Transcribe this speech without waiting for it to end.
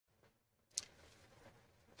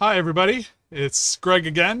Hi, everybody. It's Greg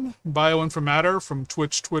again, Bioinformatter from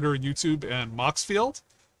Twitch, Twitter, YouTube, and Moxfield.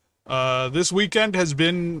 This weekend has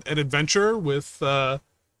been an adventure with uh,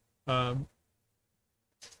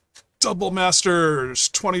 Double Masters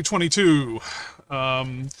 2022.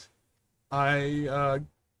 Um, I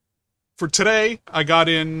For today, I got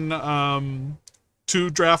in two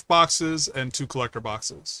draft boxes and two collector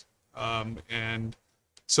boxes, and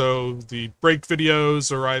so the break videos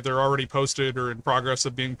are either already posted or in progress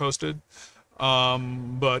of being posted.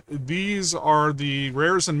 But these are the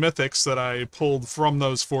rares and mythics that I pulled from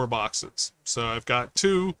those four boxes. So I've got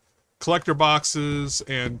two collector boxes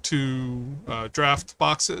and two draft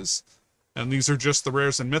boxes. And these are just the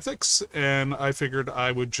rares and mythics. And I figured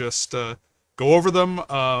I would just go over them.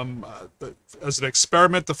 As an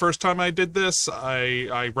experiment, the first time I did this,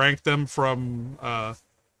 I ranked them from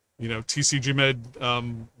TCG-mid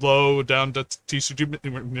low down to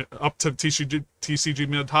TCG up to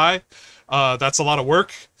TCG-mid high. That's a lot of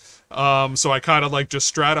work. So I kind of like just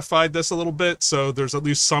stratified this a little bit. So there's at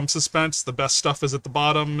least some suspense. The best stuff is at the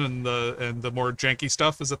bottom, and the more janky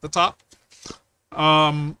stuff is at the top.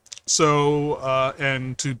 And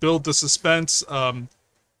to build the suspense,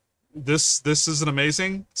 this is an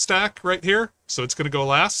amazing stack right here. So it's going to go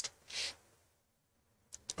last.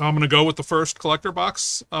 I'm going to go with the first collector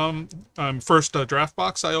box, first draft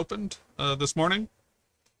box I opened this morning.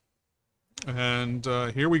 And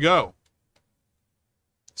here we go.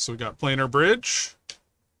 So we got Planar Bridge,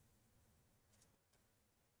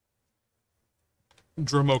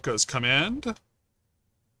 Dromoka's Command,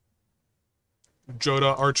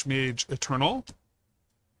 Joda Archmage Eternal,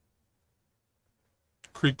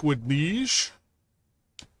 Creekwood Liege,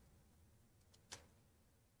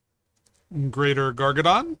 Greater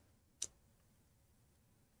Gargadon,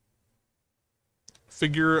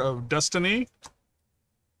 Figure of Destiny.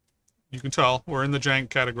 You can tell we're in the jank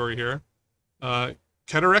category here.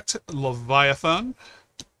 Cataract Leviathan,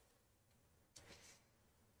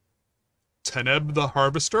 Teneb the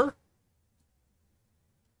Harvester,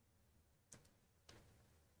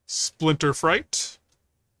 Splinter Fright,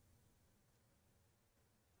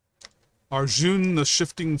 Arjun the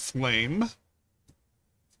Shifting Flame,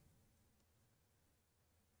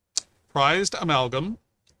 Prized Amalgam,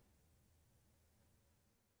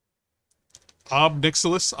 Ob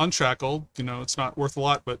Nixilis Unshackled. You know, it's not worth a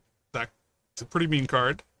lot, but it's a pretty mean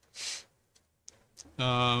card.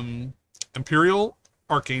 Imperial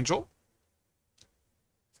Archangel,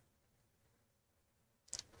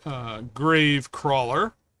 Grave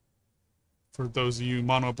Crawler, for those of you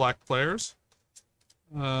mono black players.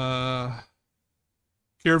 Kirvek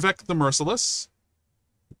the Merciless,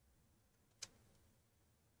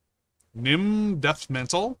 Nim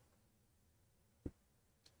Deathmental,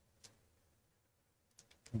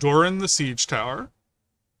 Doran the Siege Tower,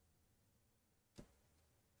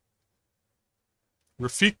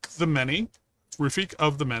 Rafik of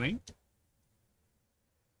the Many,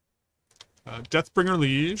 Deathbringer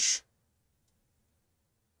Liege,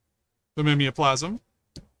 the Mimeoplasm,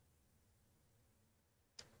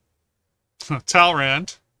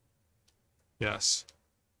 Talrand, yes.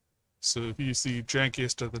 So he's the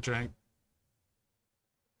jankiest of the jank.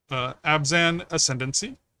 Abzan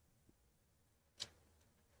Ascendancy,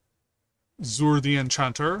 Zur the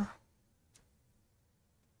Enchanter,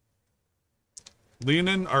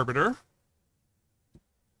 Leonin Arbiter,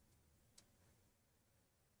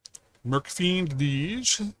 Merkfiend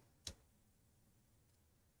Liege,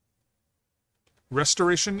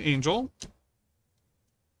 Restoration Angel,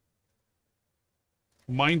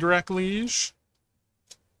 Mindrak Liege,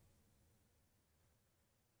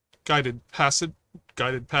 Guided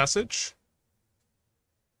Passage,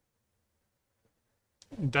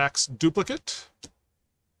 Dax Duplicate.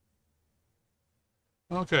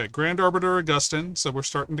 Okay, Grand Arbiter Augustin, so we're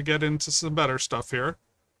starting to get into some better stuff here.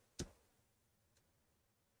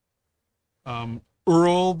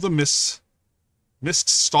 Earl the Mist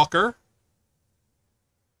Stalker.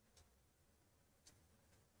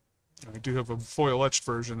 I do have a foil etched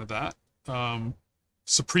version of that.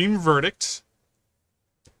 Supreme Verdict,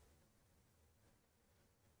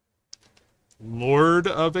 Lord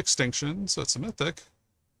of Extinction, so it's a mythic.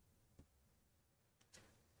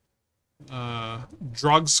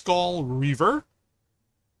 Drogskull Reaver,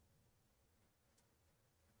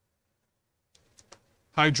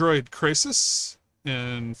 Hydroid Krasis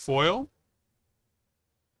in foil,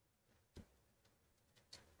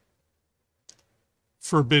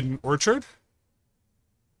 Forbidden Orchard,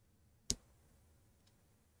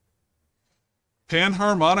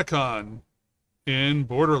 Panharmonicon in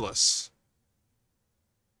Borderless.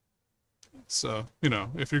 So, you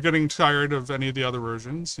know, if you're getting tired of any of the other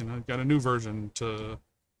versions, you know, you've got a new version to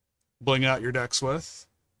bling out your decks with.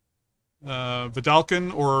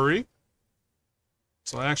 Vidalcan Orrery.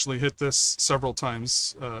 So I actually hit this several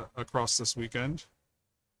times across this weekend.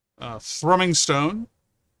 Thrumming Stone.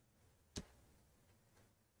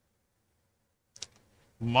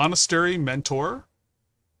 Monastery Mentor.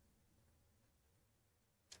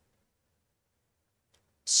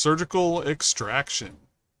 Surgical Extraction.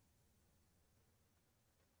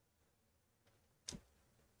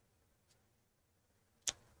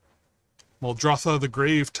 Muldrotha the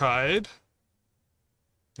Gravetide.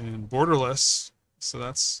 And Borderless. So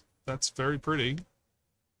that's very pretty.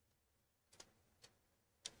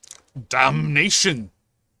 Damnation.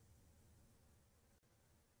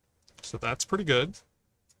 So that's pretty good.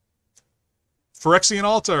 Phyrexian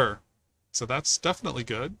Altar. So that's definitely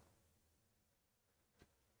good.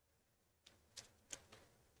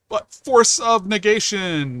 But Force of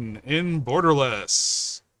Negation in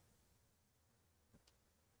Borderless.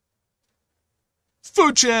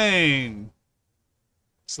 Food Chain.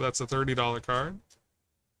 So that's a $30 card.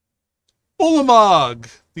 Ulamog,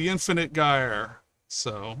 the Infinite Gyre.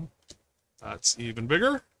 So that's even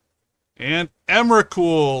bigger. And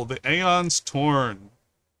Emrakul, the Aeon's Torn.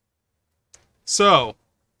 So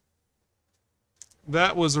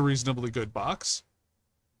that was a reasonably good box.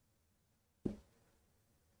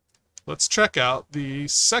 Let's check out the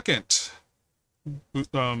second. You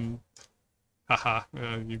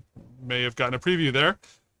may have gotten a preview there.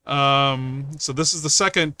 So this is the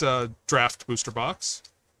second draft booster box.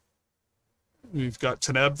 We've got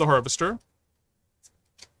Teneb the Harvester,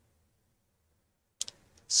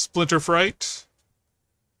 Splinter Fright,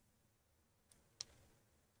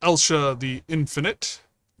 Elsha the Infinite,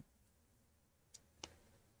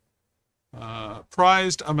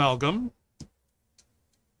 Prized Amalgam,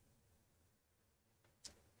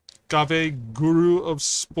 Gave Guru of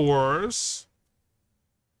Spores,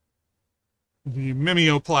 the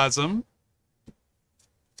Mimeoplasm,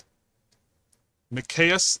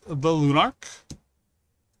 Nicaeus the Lunarch,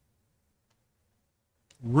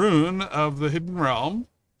 Rune of the Hidden Realm,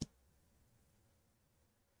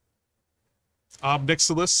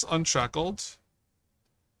 Obnixilis Unshackled,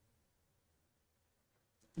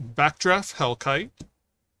 Backdraft Hellkite,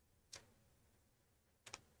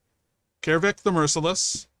 Kervik the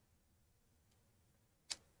Merciless,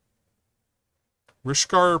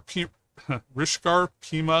 Rishkar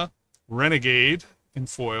Pima Renegade in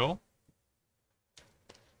foil,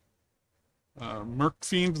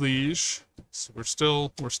 Mercfiend Liege. So we're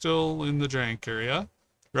still in the jank area.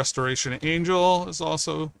 Restoration Angel is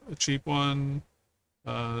also a cheap one.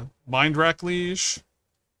 Mindrack Liege,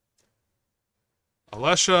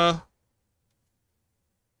 Alesha,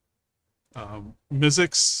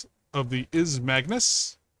 Mizzix of the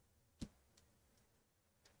Magnus,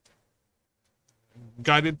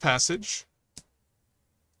 Guided Passage,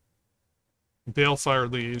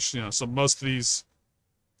 Balefire Liege. You know, so most of these,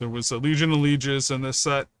 there was a Legion of Lieges in this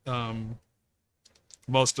set.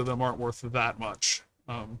 Most of them aren't worth that much.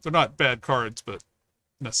 They're not bad cards, but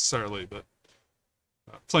necessarily. But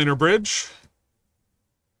Planar Bridge.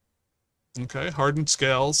 Okay, Hardened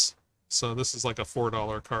Scales. So this is like a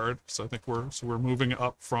 $4 card. So I think we're moving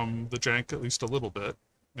up from the jank at least a little bit,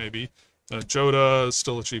 maybe. Joda is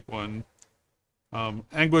still a cheap one.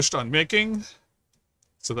 Anguished Unmaking.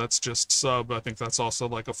 So that's just sub. I think that's also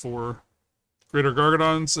like a 4. Greater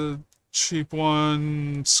Gargadon's a cheap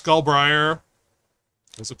one. Skullbriar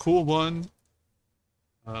is a cool one.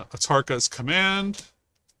 Atarka's Command.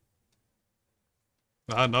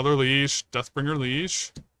 Another Liege. Deathbringer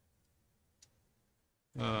Liege.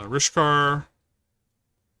 Rishkar.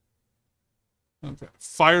 Okay.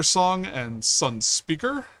 Firesong and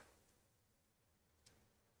Sunspeaker.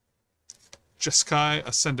 Jeskai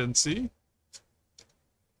Ascendancy.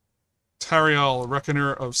 Tariel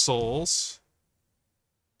Reckoner of Souls.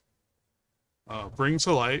 Bring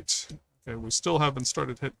to Light. Okay, we still haven't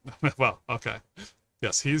started hitting. Well, okay.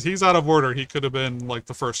 Yes, he's out of order. He could have been like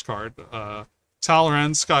the first card.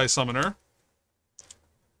 Talaran Sky Summoner.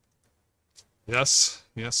 Yes,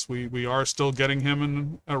 we are still getting him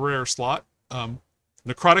in a rare slot.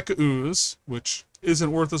 Necrotic Ooze, which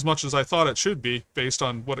isn't worth as much as I thought it should be, based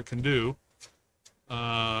on what it can do.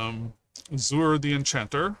 Zur the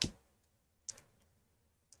Enchanter.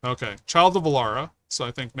 Okay, Child of Alara. So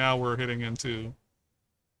I think now we're hitting into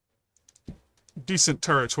decent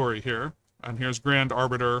territory here. And here's Grand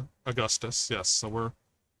Arbiter Augustus. Yes, so we're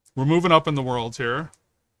moving up in the world here.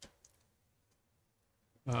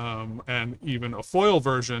 And even a foil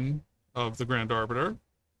version of the Grand Arbiter.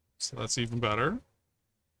 So that's even better.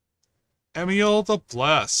 Emil the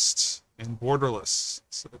Blessed in Borderless.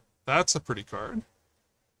 So that's a pretty card.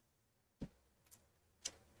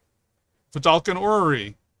 Vidalcan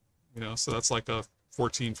Orrery. So that's like a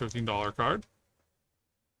 $14, $15 card.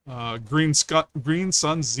 Green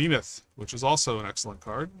Sun Zenith, which is also an excellent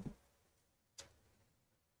card.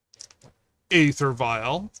 Aether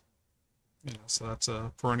Vial. So that's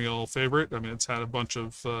a perennial favorite. I mean, it's had a bunch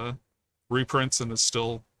of reprints and is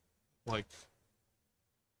still like,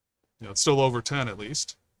 it's still over 10 at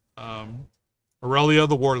least. Aurelia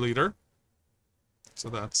the War Leader. So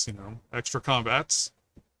that's, extra combats.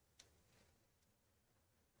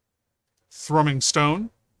 Thrumming Stone.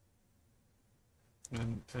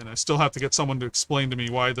 And I still have to get someone to explain to me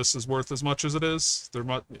why this is worth as much as it is.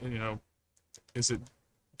 Is it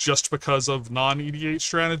just because of non-EDH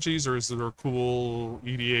strategies, or is there a cool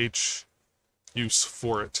EDH use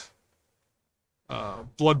for it?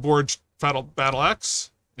 Bloodborne Battle Axe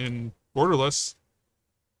in Borderless.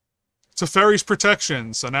 Teferi's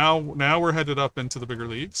Protection. So now we're headed up into the bigger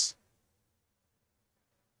leagues.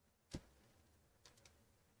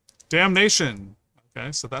 Damnation.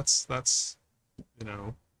 Okay, so that's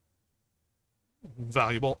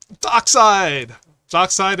valuable. Dockside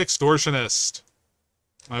Extortionist.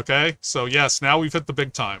 Okay, so yes, now we've hit the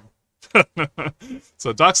big time.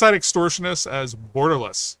 So Dockside Extortionist as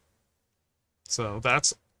Borderless. So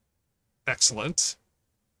that's excellent.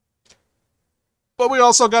 But we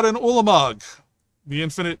also got an Ulamog, the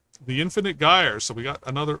Infinite Gyre. So we got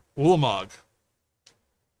another Ulamog.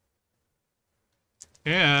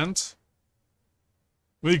 And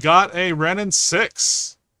we got a Renin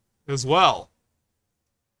 6 as well.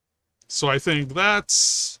 So I think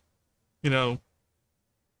that's, not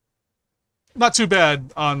too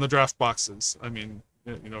bad on the draft boxes. I mean,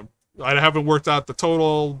 I haven't worked out the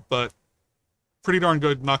total, but pretty darn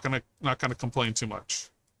good. Not gonna complain too much.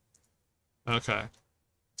 Okay.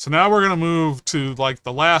 So now we're gonna move to like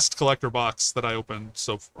the last collector box that I opened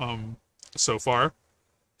so far.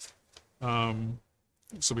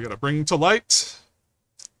 So we got a Bring to Light,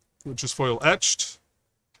 which is foil etched.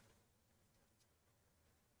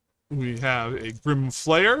 We have a Grim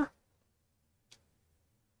Flayer.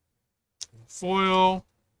 Foil.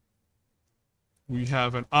 We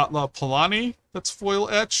have an Atla Palani that's foil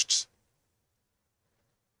etched.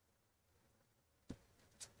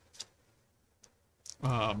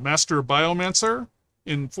 Master Biomancer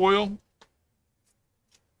in foil.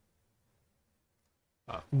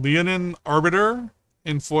 Leonin Arbiter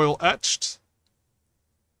in foil etched.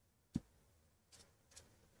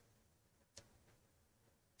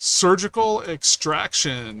 Surgical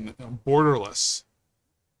Extraction Borderless.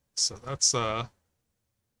 So that's a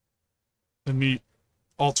neat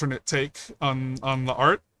alternate take on the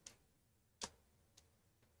art.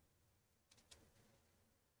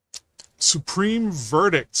 Supreme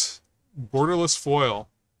Verdict Borderless foil.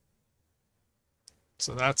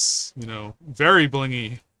 So that's, very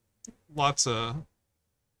blingy. Lots of...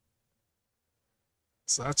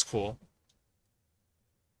 So that's cool.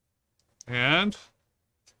 And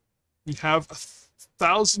we have a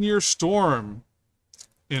 1,000-Year Storm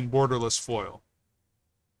in Borderless foil.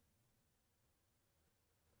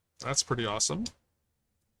 That's pretty awesome.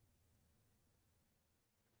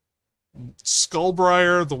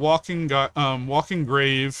 Skullbriar, the Walking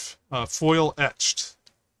Grave, foil etched.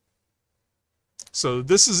 So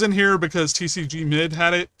this is in here because TCG-mid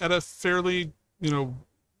had it at a fairly, a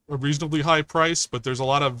reasonably high price, but there's a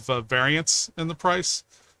lot of variance in the price.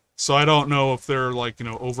 So I don't know if they're like,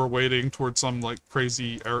 overweighting towards some like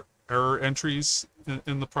crazy error entries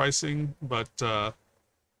in the pricing, but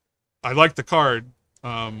I like the card,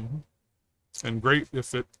 and great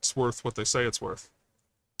if it's worth what they say it's worth.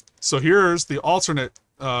 So here's the alternate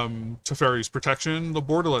Teferi's Protection, the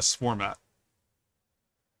Borderless format.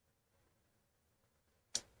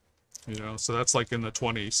 So that's like in the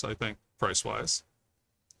 20s, I think, price-wise.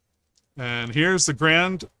 And here's the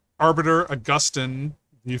Grand Arbiter Augustin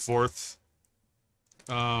V4th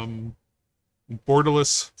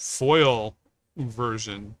Borderless foil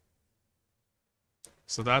version.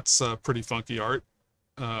 So that's pretty funky art.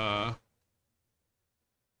 And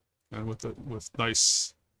with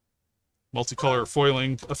nice multicolor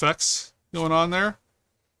foiling effects going on there.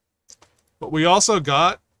 But we also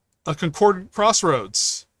got a Concordant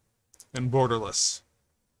Crossroads in Borderless.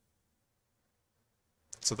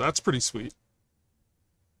 So that's pretty sweet.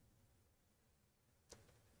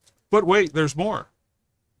 But wait, there's more.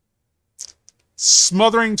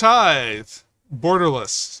 Smothering Tithe,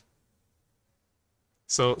 Borderless.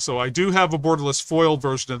 So I do have a Borderless foil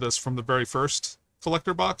version of this from the very first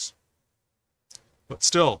collector box. But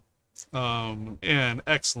still, an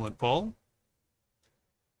excellent pull.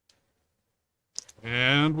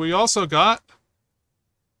 And we also got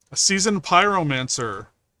a Seasoned Pyromancer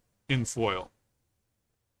in foil.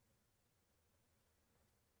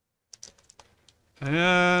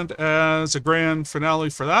 And as a grand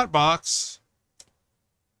finale for that box,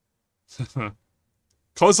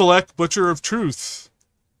 Kozilek, Butcher of Truth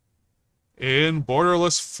in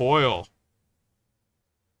borderless foil.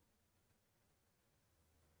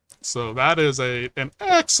 So that is an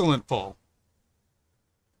excellent pull.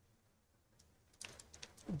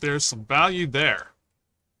 There's some value there.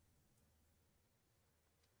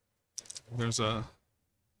 There's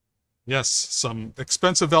some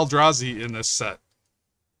expensive Eldrazi in this set.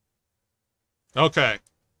 Okay.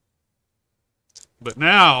 But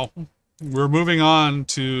now we're moving on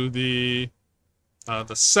to the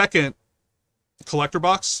second collector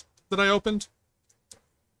box that I opened.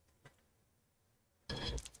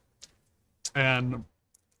 And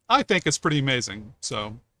I think it's pretty amazing.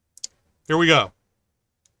 So here we go.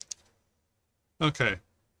 Okay.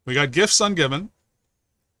 We got Gifts Ungiven.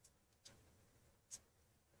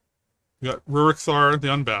 We got Rurik Thar,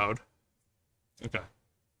 the Unbowed. Okay.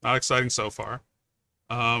 Not exciting so far.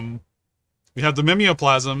 We have the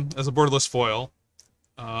Mimeoplasm as a borderless foil.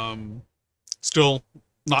 Still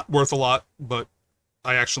not worth a lot, but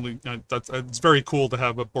I actually... it's very cool to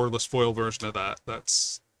have a borderless foil version of that.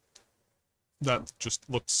 That just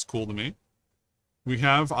looks cool to me. We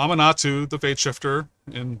have Amanatu, the Fate Shifter,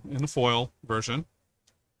 in a foil version.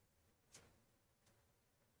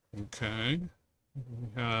 Okay. We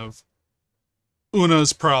have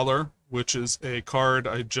Una's Prowler, which is a card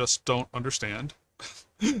I just don't understand.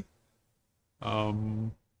 You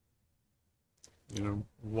know,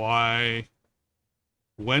 why...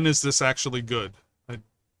 When is this actually good?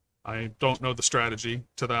 I don't know the strategy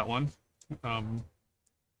to that one. I'm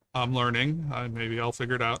learning. Maybe I'll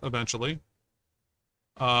figure it out eventually.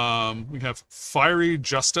 We have Fiery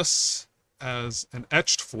Justice as an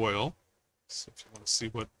etched foil. So if you want to see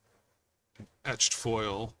what an etched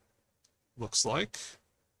foil looks like.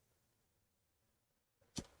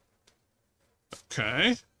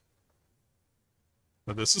 Okay.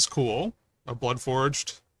 Now this is cool. A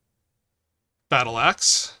Bloodforged Battle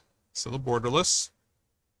Axe. So the borderless.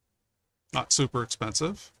 Not super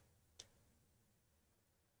expensive.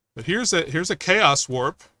 But here's a Chaos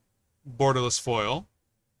Warp borderless foil.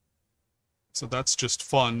 So that's just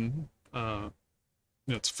fun.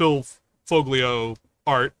 It's Phil Foglio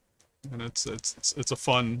art, and it's a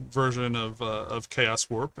fun version of Chaos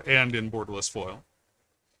Warp and in borderless foil.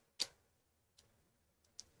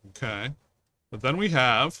 Okay, but then we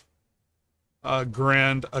have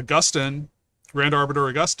Grand Arbiter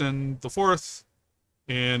Augustin the Fourth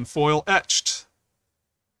in foil etched.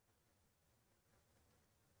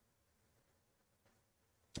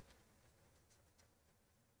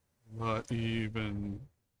 But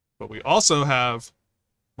we also have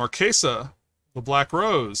Marquesa, the Black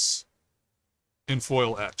Rose, in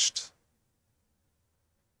foil etched.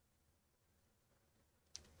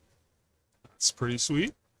 That's pretty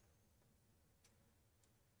sweet.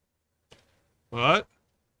 But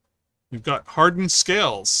we've got Hardened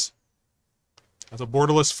Scales as a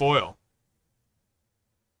borderless foil.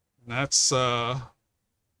 And that's an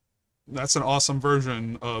awesome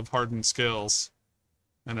version of Hardened Scales.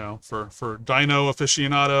 You know, for Dino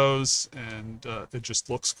aficionados, and it just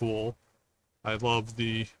looks cool. I love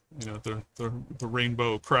the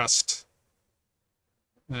rainbow crest,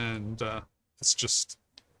 and it's just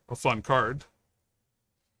a fun card.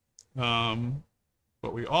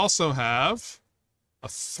 But we also have a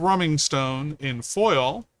Thrumming Stone in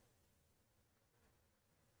foil.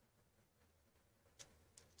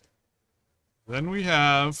 Then we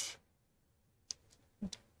have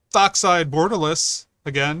Dockside Borderless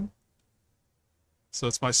again. So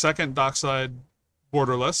it's my second Dockside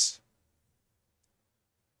borderless.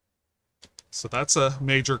 So that's a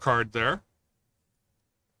major card there.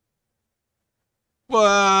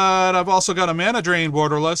 But I've also got a Mana Drain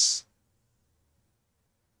borderless.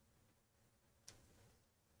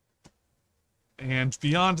 And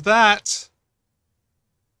beyond that,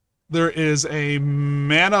 there is a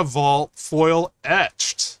Mana Vault foil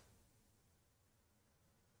etched.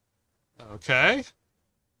 Okay.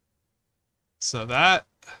 So that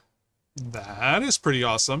is pretty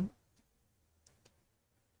awesome.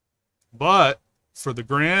 But for the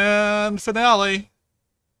grand finale,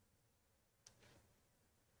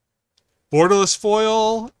 borderless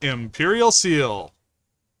foil Imperial Seal.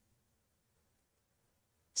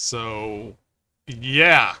 So,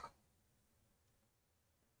 yeah.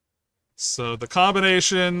 So the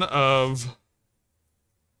combination of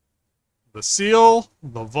the seal,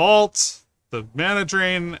 the vault, the Mana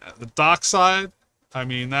Drain, the Dockside, I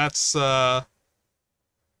mean, that's what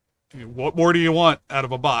more do you want out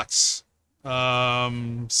of a box?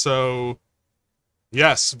 So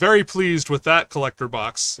yes, very pleased with that collector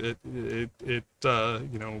box. It you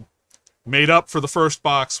know, made up for the first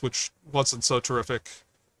box, which wasn't so terrific.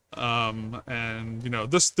 And you know,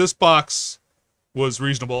 this box was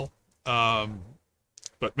reasonable.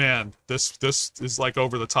 But man, this is like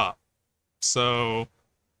over the top. So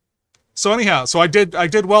anyhow, so I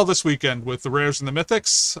did well this weekend with the rares and the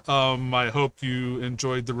mythics. I hope you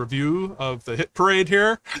enjoyed the review of the hit parade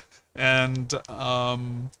here, and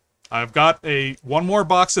I've got one more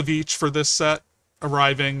box of each for this set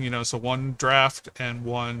arriving. You know, so one draft and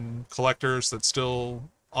one collectors that's still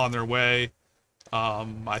on their way.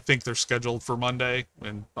 I think they're scheduled for Monday,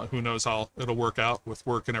 and who knows how it'll work out with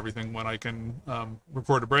work and everything when I can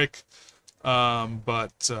record a break.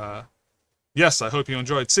 Yes, I hope you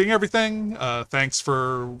enjoyed seeing everything. Thanks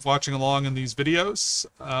for watching along in these videos,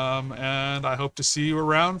 and I hope to see you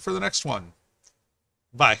around for the next one.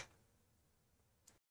 Bye.